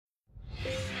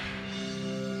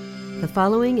The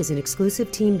following is an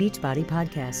exclusive Team Beachbody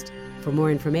podcast. For more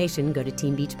information, go to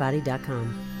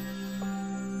teambeachbody.com.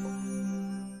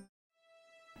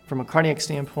 From a cardiac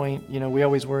standpoint, we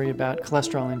always worry about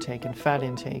cholesterol intake and fat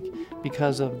intake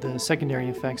because of the secondary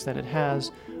effects that it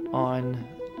has on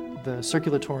the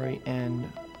circulatory and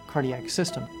cardiac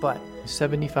system. But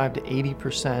 75 to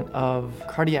 80% of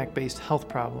cardiac-based health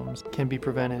problems can be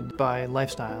prevented by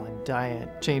lifestyle and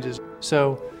diet changes.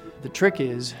 So the trick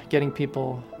is getting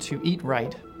people to eat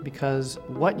right, because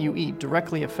what you eat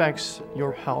directly affects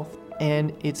your health,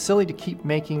 and it's silly to keep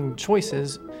making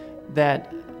choices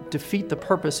that defeat the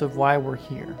purpose of why we're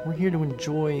here. We're here to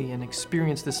enjoy and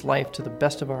experience this life to the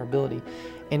best of our ability,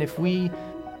 and if we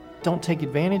don't take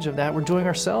advantage of that, we're doing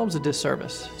ourselves a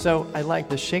disservice. So I like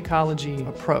the Shakeology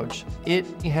approach. It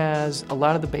has a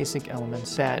lot of the basic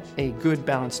elements that a good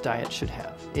balanced diet should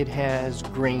have. It has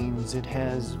grains, it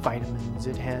has vitamins,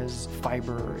 it has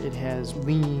fiber, it has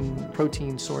lean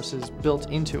protein sources built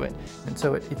into it. And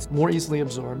so it's more easily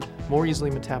absorbed, more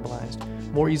easily metabolized,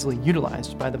 more easily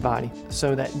utilized by the body,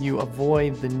 so that you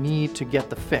avoid the need to get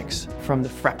the fix from the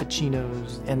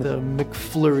Frappuccinos and the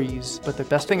McFlurries. But the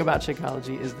best thing about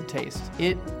Shakeology is the taste.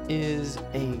 It is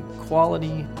a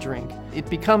quality drink. It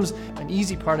becomes an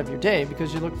easy part of your day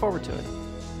because you look forward to it.